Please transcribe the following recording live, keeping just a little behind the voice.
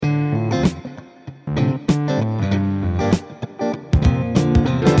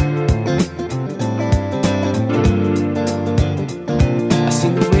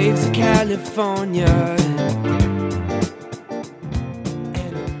California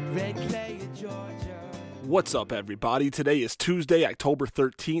and red clay in Georgia. What's up, everybody? Today is Tuesday, October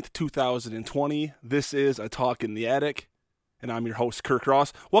 13th, 2020. This is A Talk in the Attic, and I'm your host, Kirk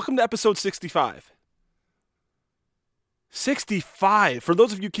Ross. Welcome to episode 65. 65! For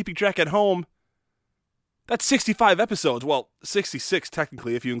those of you keeping track at home, that's 65 episodes. Well, 66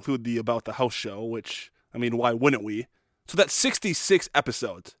 technically if you include the About the House show, which, I mean, why wouldn't we? So that's 66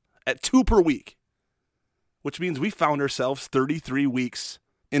 episodes at 2 per week, which means we found ourselves 33 weeks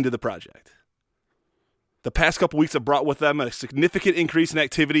into the project. The past couple weeks have brought with them a significant increase in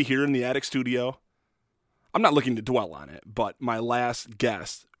activity here in the Attic studio. I'm not looking to dwell on it, but my last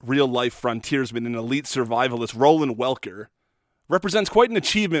guest, real-life frontiersman and elite survivalist Roland Welker, represents quite an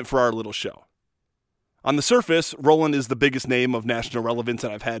achievement for our little show. On the surface, Roland is the biggest name of national relevance that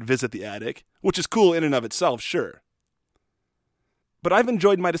I've had visit the Attic, which is cool in and of itself, sure. But I've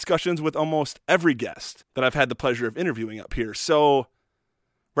enjoyed my discussions with almost every guest that I've had the pleasure of interviewing up here, so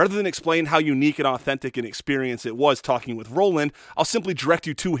rather than explain how unique and authentic an experience it was talking with Roland, I'll simply direct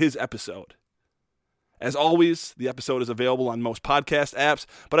you to his episode. As always, the episode is available on most podcast apps,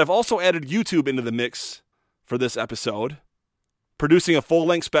 but I've also added YouTube into the mix for this episode, producing a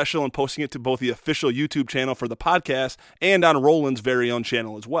full-length special and posting it to both the official YouTube channel for the podcast and on Roland's very own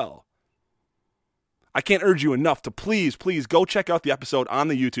channel as well. I can't urge you enough to please go check out the episode on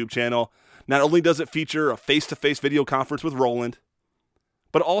the YouTube channel. Not only does it feature a face-to-face video conference with Roland,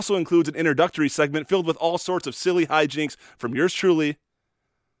 but it also includes an introductory segment filled with all sorts of silly hijinks from yours truly,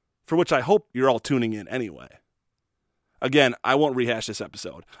 for which I hope you're all tuning in anyway. Again, I won't rehash this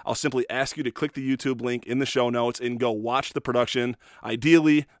episode. I'll simply ask you to click the YouTube link in the show notes and go watch the production,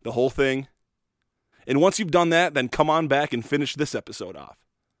 ideally the whole thing. And once you've done that, then come on back and finish this episode off.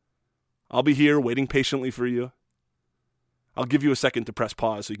 I'll be here waiting patiently for you. I'll give you a second to press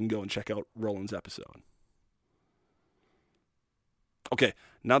pause so you can go and check out Roland's episode. Okay,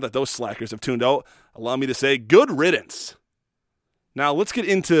 now that those slackers have tuned out, allow me to say good riddance. Now let's get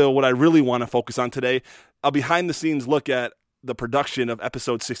into what I really want to focus on today, a behind-the-scenes look at the production of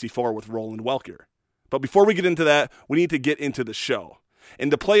episode 64 with Roland Welker. But before we get into that, we need to get into the show.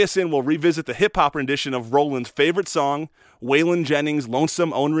 And to play us in, we'll revisit the hip-hop rendition of Roland's favorite song, Waylon Jennings'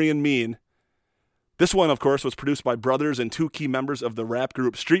 Lonesome, Ornery, and Mean. This one, of course, was produced by brothers and two key members of the rap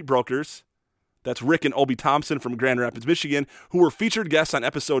group Street Brokers. That's Rick and Obi Thompson from Grand Rapids, Michigan, who were featured guests on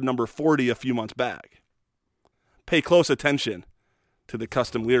episode number 40 a few months back. Pay close attention to the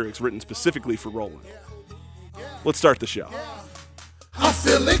custom lyrics written specifically for Roland. Let's start the show. I'm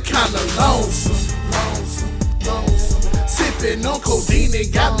feeling kinda lonesome. Sipping on codeine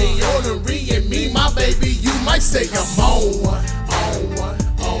and got me ornery and me, my baby, you might say I'm on one.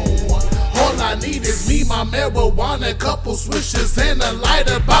 All I need is me, my marijuana, couple swishes and a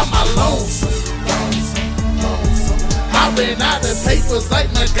lighter by my lonesome. I ran out of papers like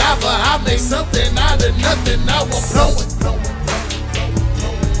MacGyver. I made something out of nothing, now I'm blowing.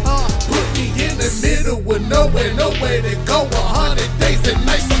 Put me in the middle with nowhere to go. 100 days and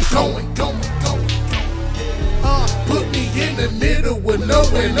nights I'm going. Put me in the middle with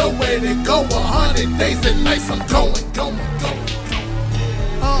nowhere to go. 100 days and nights I'm going.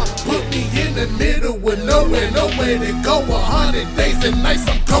 Put me in the middle with nowhere to go. 100 days and nights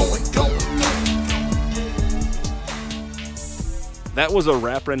I'm going. That was a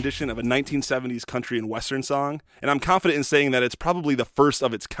rap rendition of a 1970s country and western song, and I'm confident in saying that it's probably the first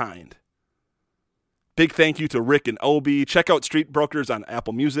of its kind. Big thank you to Rick and Obi. Check out Street Brokers on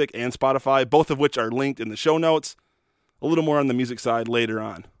Apple Music and Spotify, both of which are linked in the show notes. A little more on the music side later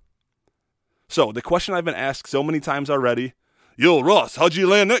on. So, the question I've been asked so many times already, Yo, Ross, how'd you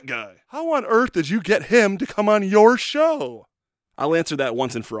land that guy? How on earth did you get him to come on your show? I'll answer that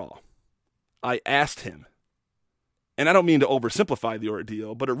once and for all. I asked him. And I don't mean to oversimplify the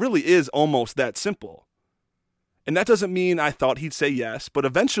ordeal, but it really is almost that simple. And that doesn't mean I thought he'd say yes, but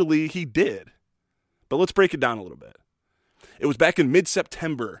eventually he did. But let's break it down a little bit. It was back in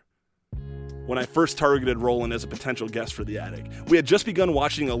mid-September when I first targeted Roland as a potential guest for The Attic. We had just begun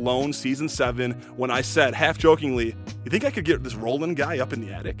watching Alone Season 7 when I said, half-jokingly, you think I could get this Roland guy up in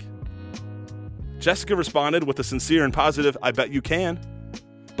the attic? Jessica responded with a sincere and positive, I bet you can.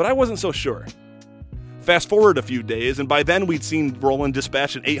 But I wasn't so sure. Fast forward a few days, and by then we'd seen Roland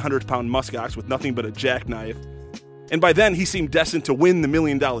dispatch an 800-pound muskox with nothing but a jackknife. And by then he seemed destined to win the $1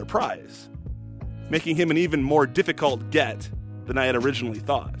 million prize, making him an even more difficult get than I had originally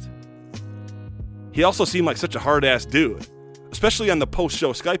thought. He also seemed like such a hard-ass dude, especially on the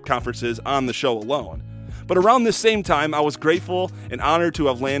post-show Skype conferences on the show Alone. But around this same time, I was grateful and honored to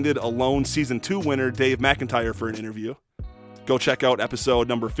have landed Alone Season 2 winner Dave McIntyre for an interview. Go check out episode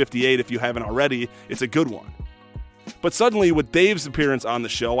number 58 if you haven't already. It's a good one. But suddenly, with Dave's appearance on the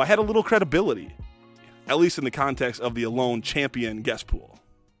show, I had a little credibility, at least in the context of the Alone champion guest pool.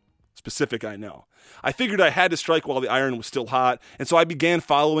 Specific, I know. I figured I had to strike while the iron was still hot, and so I began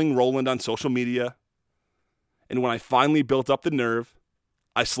following Roland on social media. And when I finally built up the nerve,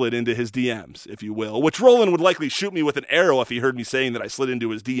 I slid into his DMs, if you will, which Roland would likely shoot me with an arrow if he heard me saying that I slid into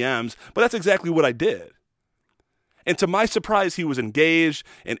his DMs, but that's exactly what I did. And to my surprise, he was engaged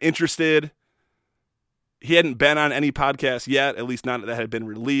and interested. He hadn't been on any podcast yet, at least not that had been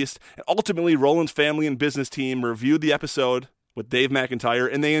released. And ultimately, Roland's family and business team reviewed the episode with Dave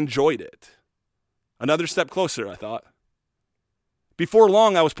McIntyre, and they enjoyed it. Another step closer, I thought. Before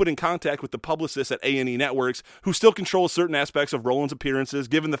long, I was put in contact with the publicist at A&E Networks, who still controls certain aspects of Roland's appearances,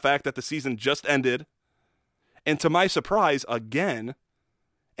 given the fact that the season just ended. And to my surprise, again,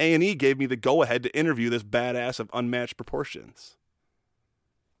 A&E gave me the go-ahead to interview this badass of unmatched proportions.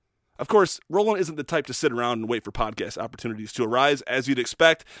 Of course, Roland isn't the type to sit around and wait for podcast opportunities to arise. As you'd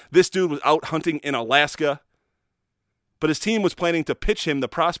expect, this dude was out hunting in Alaska. But his team was planning to pitch him the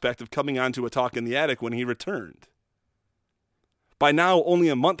prospect of coming onto a Talk in the Attic when he returned. By now, only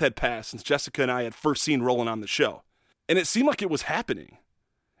a month had passed since Jessica and I had first seen Roland on the show. And it seemed like it was happening.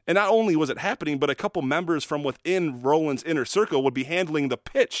 And not only was it happening, but a couple members from within Roland's inner circle would be handling the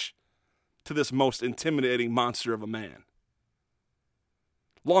pitch to this most intimidating monster of a man.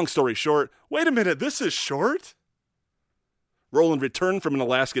 Long story short, wait a minute, this is short? Roland returned from an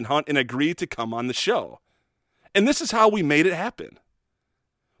Alaskan hunt and agreed to come on the show. And this is how we made it happen.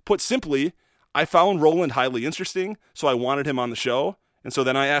 Put simply, I found Roland highly interesting, so I wanted him on the show, and so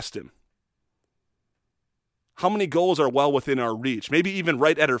then I asked him, how many goals are well within our reach, maybe even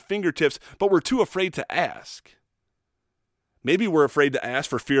right at our fingertips, but we're too afraid to ask? Maybe we're afraid to ask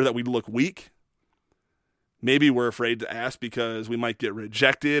for fear that we'd look weak. Maybe we're afraid to ask because we might get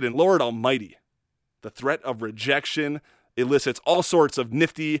rejected, and Lord Almighty, the threat of rejection elicits all sorts of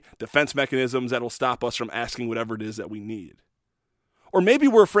nifty defense mechanisms that'll stop us from asking whatever it is that we need. Or maybe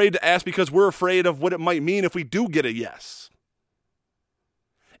we're afraid to ask because we're afraid of what it might mean if we do get a yes.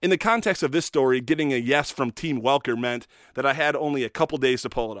 In the context of this story, getting a yes from Team Welker meant that I had only a couple days to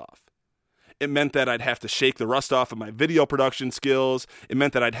pull it off. It meant that I'd have to shake the rust off of my video production skills. It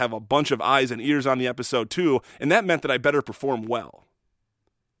meant that I'd have a bunch of eyes and ears on the episode too, and that meant that I better perform well.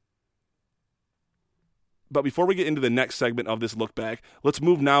 But before we get into the next segment of this look back, let's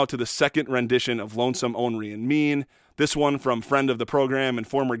move now to the second rendition of Lonesome, Ornery, and Mean. This one from friend of the program and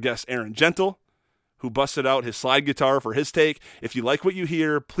former guest Aaron Gentle, who busted out his slide guitar for his take. If you like what you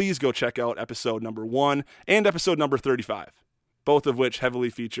hear, please go check out episode number 1 and episode number 35, both of which heavily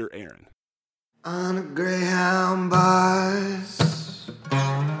feature Aaron. On a Greyhound bus,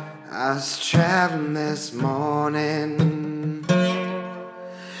 I was traveling this morning.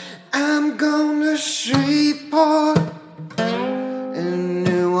 I'm going to Shreveport in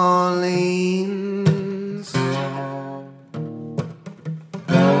New Orleans.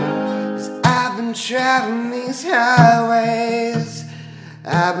 'Cause I've been traveling these highways,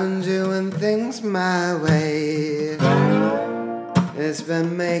 I've been doing things my way. It's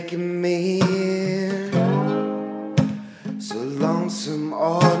been making me so lonesome,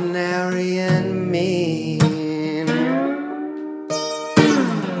 ordinary, and mean.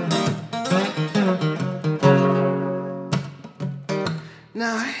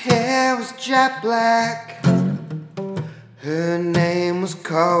 Now her hair was jet black, her name was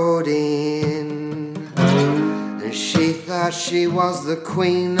Codeine, and she thought she was the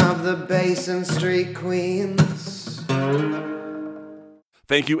queen of the Basin Street Queens.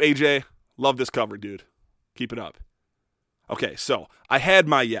 Thank you, AJ. Love this cover, dude. Keep it up. Okay, so I had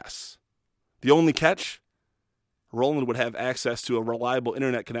my yes. The only catch? Roland would have access to a reliable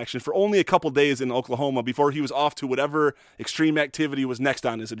internet connection for only a couple days in Oklahoma before he was off to whatever extreme activity was next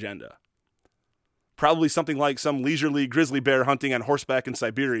on his agenda. Probably something like some leisurely grizzly bear hunting on horseback in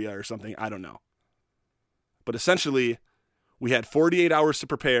Siberia or something, I don't know. But essentially, we had 48 hours to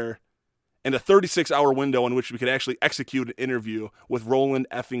prepare and a 36-hour window in which we could actually execute an interview with Roland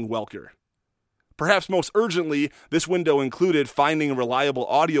effing Welker. Perhaps most urgently, this window included finding a reliable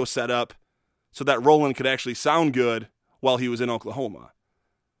audio setup so that Roland could actually sound good while he was in Oklahoma.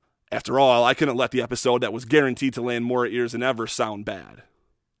 After all, I couldn't let the episode that was guaranteed to land more ears than ever sound bad.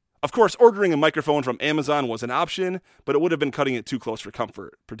 Of course, ordering a microphone from Amazon was an option, but it would have been cutting it too close for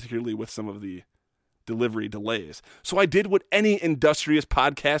comfort, particularly with some of the delivery delays. So I did what any industrious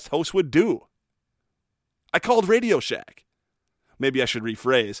podcast host would do. I called Radio Shack. Maybe I should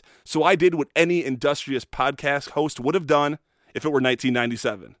rephrase. So I did what any industrious podcast host would have done if it were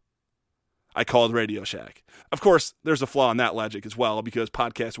 1997. I called Radio Shack. Of course, there's a flaw in that logic as well, because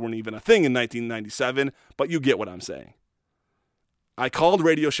podcasts weren't even a thing in 1997, but you get what I'm saying. I called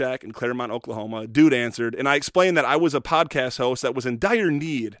Radio Shack in Claremont, Oklahoma. A dude answered, and I explained that I was a podcast host that was in dire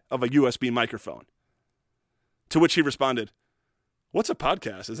need of a USB microphone. To which he responded, "What's a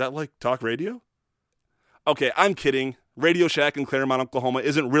podcast? Is that like talk radio?" Okay, I'm kidding. Radio Shack in Claremont, Oklahoma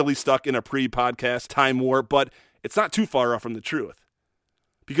isn't really stuck in a pre-podcast time warp, but it's not too far off from the truth.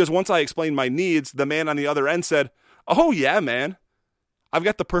 Because once I explained my needs, the man on the other end said, "Oh yeah, man. I've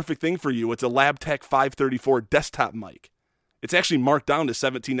got the perfect thing for you. It's a LabTech 534 desktop mic. It's actually marked down to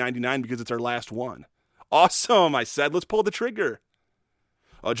 $17.99 because it's our last one." "Awesome," I said. "Let's pull the trigger."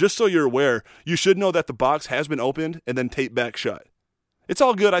 Just so you're aware, you should know that the box has been opened and then taped back shut." "It's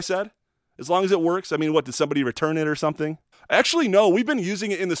all good," I said. "As long as it works." I mean, what, did somebody return it or something? Actually, no. We've been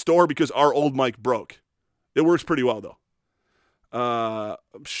using it in the store because our old mic broke. It works pretty well, though.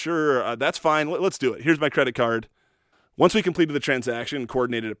 Sure, that's fine. Let's do it. Here's my credit card. Once we completed the transaction and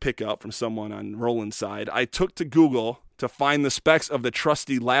coordinated a pickup from someone on Roland's side, I took to Google to find the specs of the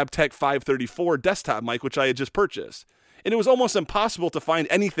trusty LabTech 534 desktop mic, which I had just purchased. And it was almost impossible to find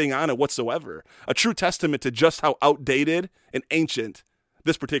anything on it whatsoever. A true testament to just how outdated and ancient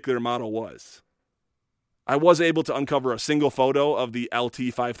this particular model was. I was able to uncover a single photo of the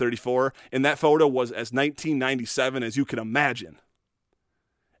LT 534, and that photo was as 1997 as you can imagine.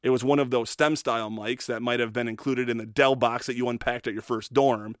 It was one of those STEM-style mics that might have been included in the Dell box that you unpacked at your first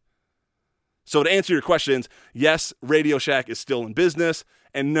dorm. So to answer your questions, yes, Radio Shack is still in business,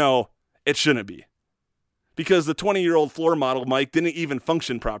 and no, it shouldn't be. Because the 20-year-old floor model mic didn't even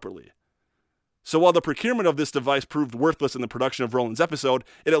function properly. So while the procurement of this device proved worthless in the production of Roland's episode,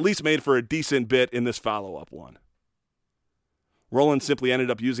 it at least made for a decent bit in this follow-up one. Roland simply ended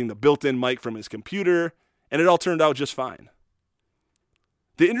up using the built-in mic from his computer, and it all turned out just fine.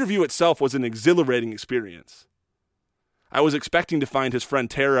 The interview itself was an exhilarating experience. I was expecting to find his friend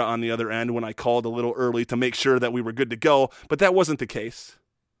Tara on the other end when I called a little early to make sure that we were good to go, but that wasn't the case.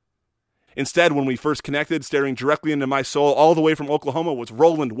 Instead, when we first connected, staring directly into my soul all the way from Oklahoma was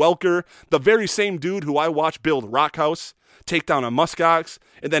Roland Welker, the very same dude who I watched build Rock House, take down a muskox,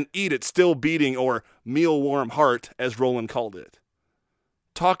 and then eat its still beating or meal-warm heart, as Roland called it.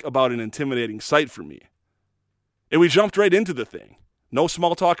 Talk about an intimidating sight for me. And we jumped right into the thing. No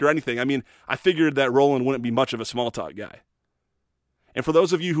small talk or anything. I mean, I figured that Roland wouldn't be much of a small talk guy. And for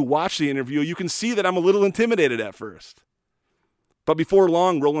those of you who watch the interview, you can see that I'm a little intimidated at first. But before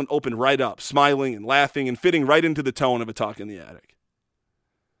long, Roland opened right up, smiling and laughing and fitting right into the tone of a talk in the attic.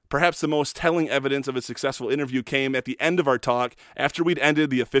 Perhaps the most telling evidence of a successful interview came at the end of our talk after we'd ended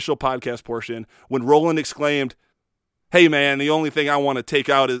the official podcast portion when Roland exclaimed, "Hey man, the only thing I want to take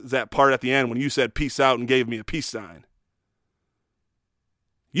out is that part at the end when you said peace out and gave me a peace sign.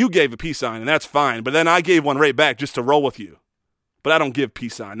 You gave a peace sign, and that's fine, but then I gave one right back just to roll with you. But I don't give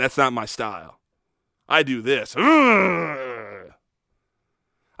peace sign. That's not my style. I do this."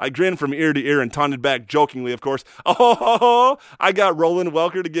 I grinned from ear to ear and taunted back jokingly, of course, "Oh, I got Roland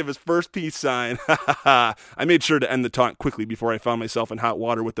Welker to give his first peace sign." I made sure to end the taunt quickly before I found myself in hot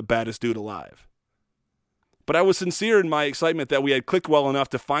water with the baddest dude alive. But I was sincere in my excitement that we had clicked well enough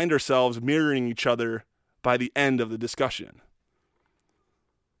to find ourselves mirroring each other by the end of the discussion.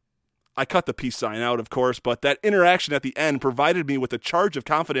 I cut the peace sign out, of course, but that interaction at the end provided me with a charge of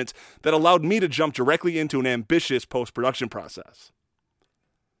confidence that allowed me to jump directly into an ambitious post-production process.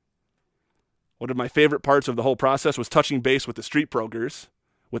 One of my favorite parts of the whole process was touching base with the Street Brokers,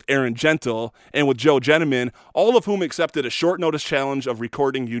 with Aaron Gentle, and with Joe Gentleman, all of whom accepted a short notice challenge of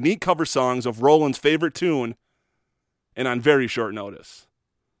recording unique cover songs of Roland's favorite tune, and on very short notice.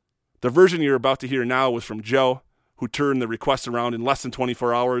 The version you're about to hear now was from Joe, who turned the request around in less than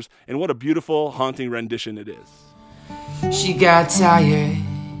 24 hours, and what a beautiful, haunting rendition it is. She got tired,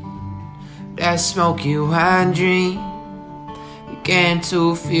 that smoky wine dream began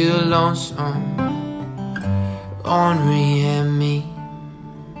to feel lonesome, ornery and me.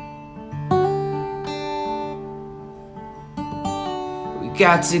 We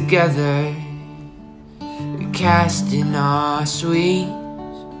got together, we cast in our sweets,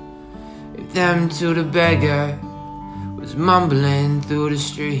 gave them to the beggar was mumbling through the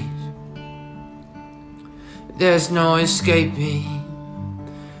streets. There's no escaping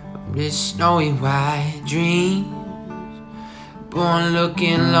from this snowy white dream. Born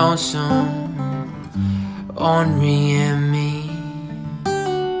looking lonesome, ornery and me.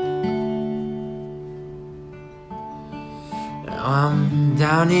 Now I'm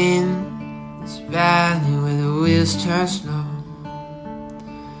down in this valley where the wheels turn slow.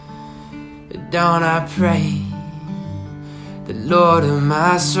 At dawn I pray, the Lord of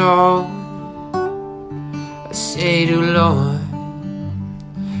my soul, say to Lord,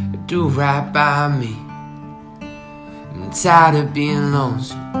 do right by me. I'm tired of being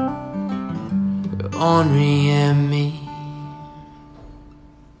lonesome, ornery and me.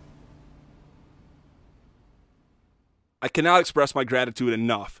 I cannot express my gratitude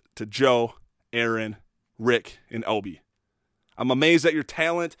enough to Joe, Aaron, Rick, and Obi. I'm amazed at your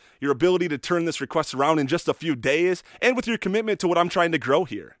talent, your ability to turn this request around in just a few days, and with your commitment to what I'm trying to grow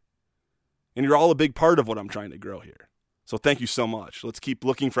here. And you're all a big part of what I'm trying to grow here. So thank you so much. Let's keep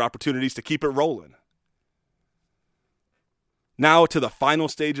looking for opportunities to keep it rolling. Now to the final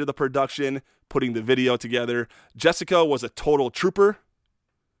stage of the production, putting the video together. Jessica was a total trooper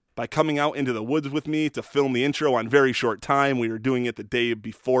by coming out into the woods with me to film the intro on very short time. We were doing it the day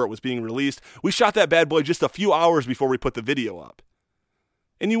before it was being released. We shot that bad boy just a few hours before we put the video up.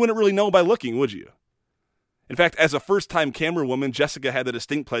 And you wouldn't really know by looking, would you? In fact, as a first-time camera woman, Jessica had the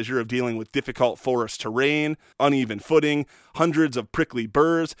distinct pleasure of dealing with difficult forest terrain, uneven footing, hundreds of prickly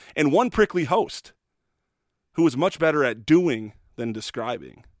burrs, and one prickly host, who was much better at doing than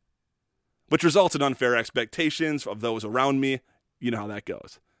describing, which results in unfair expectations of those around me. You know how that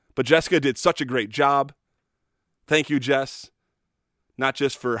goes. But Jessica did such a great job. Thank you, Jess. Not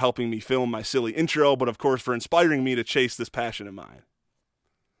just for helping me film my silly intro, but of course for inspiring me to chase this passion of mine.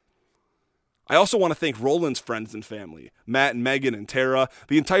 I also want to thank Roland's friends and family, Matt and Megan and Tara.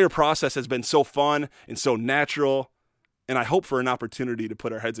 The entire process has been so fun and so natural, and I hope for an opportunity to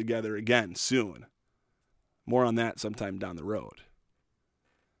put our heads together again soon. More on that sometime down the road.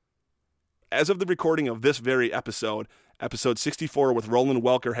 As of the recording of this very episode, episode 64 with Roland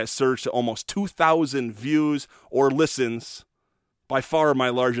Welker has surged to almost 2,000 views or listens, by far my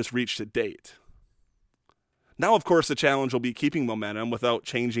largest reach to date. Now, of course, the challenge will be keeping momentum without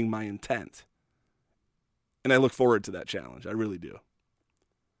changing my intent. And I look forward to that challenge. I really do.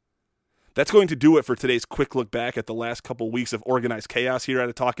 That's going to do it for today's quick look back at the last couple weeks of organized chaos here at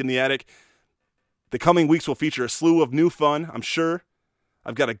A Talk in the Attic. The coming weeks will feature a slew of new fun, I'm sure.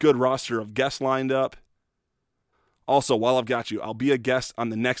 I've got a good roster of guests lined up. Also, while I've got you, I'll be a guest on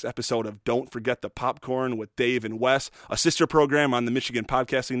the next episode of Don't Forget the Popcorn with Dave and Wes, a sister program on the Michigan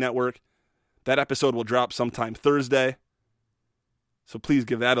Podcasting Network. That episode will drop sometime Thursday, so please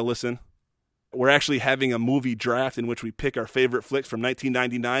give that a listen. We're actually having a movie draft in which we pick our favorite flicks from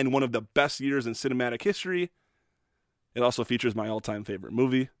 1999, one of the best years in cinematic history. It also features my all-time favorite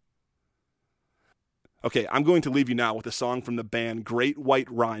movie. Okay, I'm going to leave you now with a song from the band Great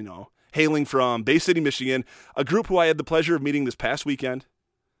White Rhino, hailing from Bay City, Michigan, a group who I had the pleasure of meeting this past weekend.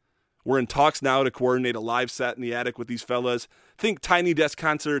 We're in talks now to coordinate a live set in the attic with these fellas. Think Tiny Desk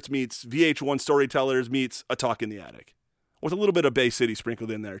Concerts meets VH1 Storytellers meets A Talk in the Attic, with a little bit of Bay City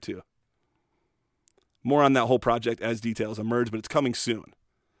sprinkled in there too. More on that whole project as details emerge, but it's coming soon.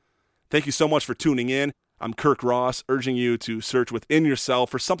 Thank you so much for tuning in. I'm Kirk Ross, urging you to search within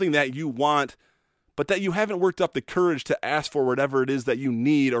yourself for something that you want, but that you haven't worked up the courage to ask for whatever it is that you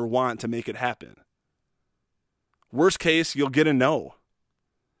need or want to make it happen. Worst case, you'll get a no.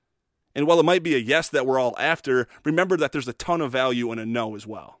 And while it might be a yes that we're all after, remember that there's a ton of value in a no as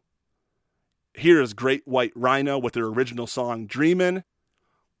well. Here is Great White Rhino with their original song, Dreamin'.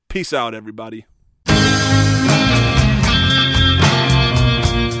 Peace out, everybody.